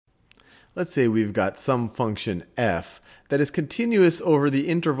Let's say we've got some function f that is continuous over the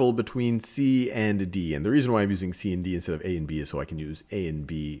interval between c and d. And the reason why I'm using c and d instead of a and b is so I can use a and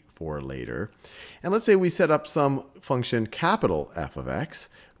b for later. And let's say we set up some function capital f of x,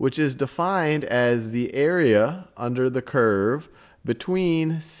 which is defined as the area under the curve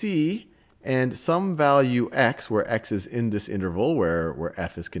between c and some value x, where x is in this interval where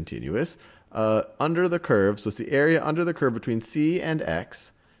f is continuous, under the curve. So it's the area under the curve between c and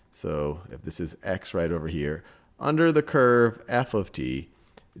x. So if this is x right over here, under the curve f of t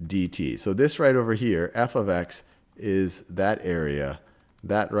dt. So this right over here, f of x, is that area.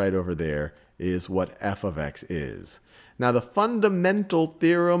 That right over there is what f of x is. Now the fundamental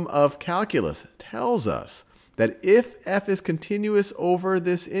theorem of calculus tells us that if f is continuous over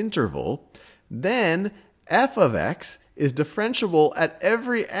this interval, then f of x is differentiable at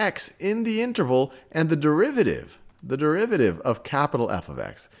every x in the interval, and the derivative of capital F of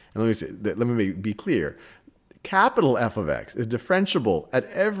x. And let me be clear. Capital F of x is differentiable at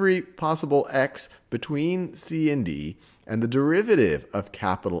every possible x between c and d, and the derivative of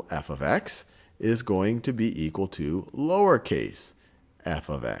capital F of x is going to be equal to lowercase f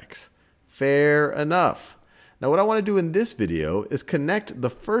of x. Fair enough. Now what I want to do in this video is connect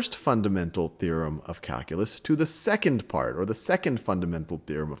the first fundamental theorem of calculus to the second part, or the second fundamental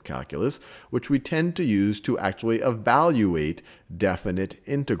theorem of calculus, which we tend to use to actually evaluate definite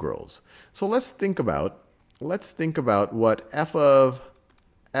integrals. So let's think about what f of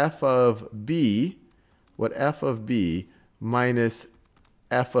b minus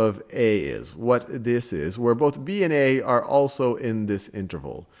f of a is, what this is, where both b and a are also in this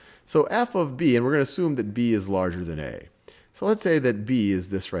interval. So f of b, and we're going to assume that b is larger than a. So let's say that b is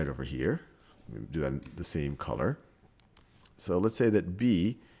this right over here. Let me do that in the same color. So let's say that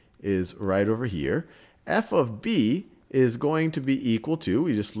b is right over here. F of b is going to be equal to,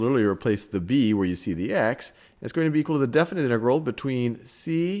 we just literally replace the b where you see the x. It's going to be equal to the definite integral between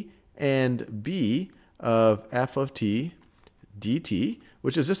c and b of f of t dt,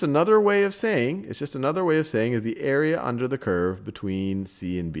 which is just another way of saying, is the area under the curve between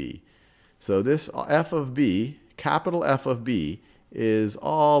c and b. So this f of b, capital F of b, is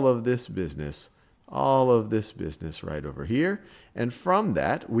all of this business right over here. And from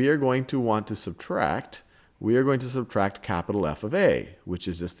that, we are going to want to subtract, capital F of a, which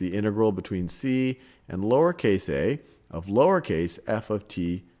is just the integral between c and lowercase a of lowercase f of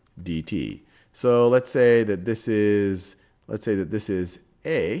t dt. So let's say that this is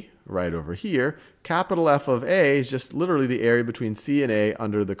a right over here. Capital F of a is just literally the area between c and a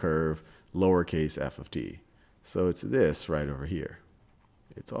under the curve lowercase f of t. So it's this right over here.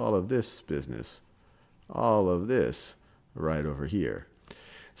 It's all of this business. All of this right over here.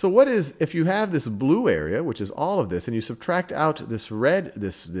 So what is, if you have this blue area, which is all of this, and you subtract out this red,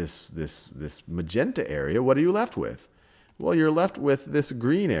 this magenta area, what are you left with? Well, you're left with this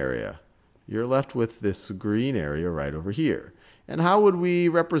green area. You're left with this green area right over here. And how would we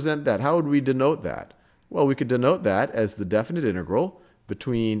represent that? How would we denote that? Well, we could denote that as the definite integral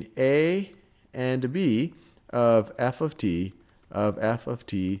between a and b of f of t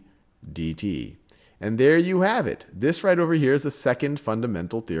dt. And there you have it. This right over here is the second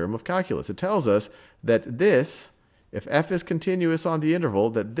fundamental theorem of calculus. It tells us that this, if f is continuous on the interval,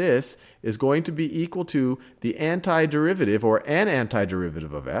 that this is going to be equal to the antiderivative, or an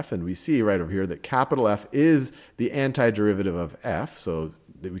antiderivative of f. And we see right over here that capital F is the antiderivative of f. So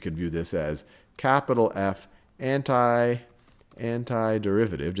that we could view this as capital F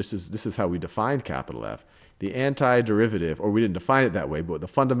antiderivative. This is how we define capital F. The antiderivative, or we didn't define it that way, but the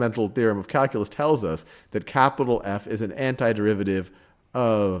fundamental theorem of calculus tells us that capital F is an antiderivative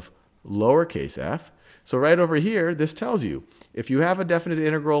of lowercase f. So right over here, this tells you, if you have a definite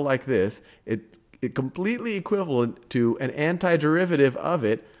integral like this, it's completely equivalent to an antiderivative of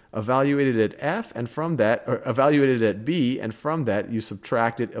it evaluated at f, and from that, or evaluated at b, and from that you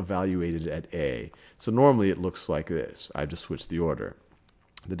subtract it evaluated at a. So normally it looks like this. I just switched the order.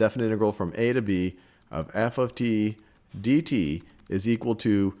 The definite integral from a to b of f of t dt is equal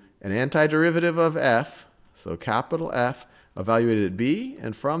to an antiderivative of f, so capital F evaluated at b,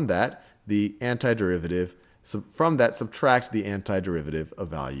 and from that the antiderivative, from that subtract the antiderivative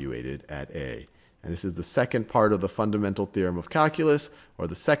evaluated at a. And this is the second part of the fundamental theorem of calculus, or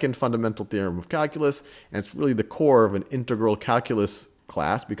the second fundamental theorem of calculus, and it's really the core of an integral calculus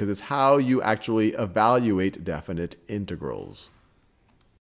class because it's how you actually evaluate definite integrals.